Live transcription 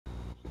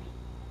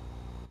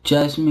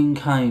Jasmine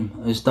came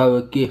as though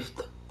a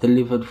gift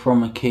delivered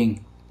from a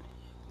king.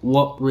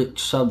 What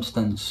rich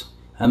substance,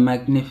 a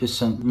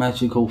magnificent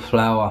magical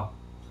flower,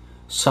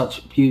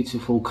 such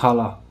beautiful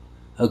colour,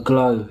 a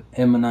glow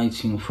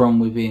emanating from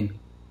within,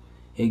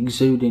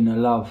 exuding a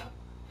love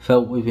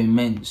felt with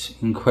immense,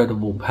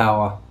 incredible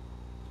power.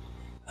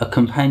 A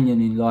companion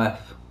in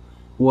life,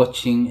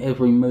 watching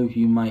every move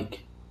you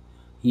make.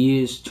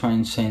 Years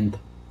transcend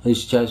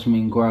as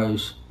Jasmine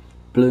grows,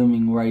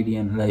 blooming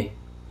radiantly,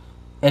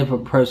 ever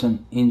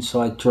present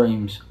inside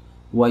dreams,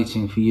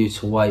 waiting for you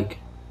to wake.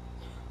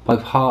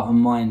 Both heart and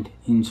mind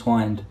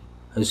entwined,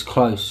 as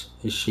close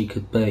as she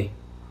could be,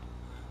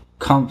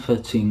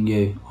 comforting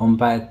you on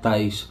bad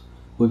days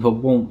with a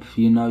warmth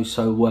you know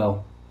so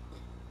well.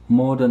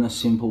 More than a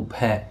simple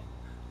pet,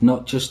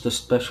 not just a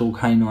special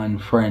canine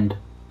friend,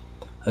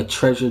 a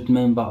treasured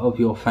member of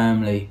your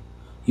family,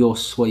 your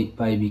sweet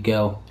baby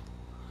girl.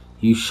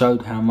 You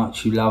showed how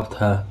much you loved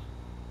her.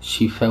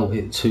 She felt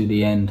it to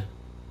the end.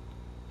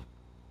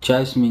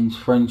 Jasmine's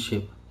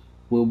friendship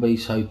will be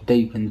so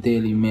deep and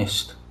dearly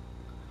missed,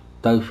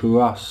 though through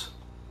us,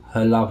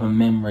 her love and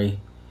memory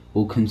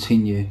will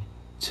continue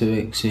to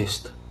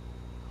exist.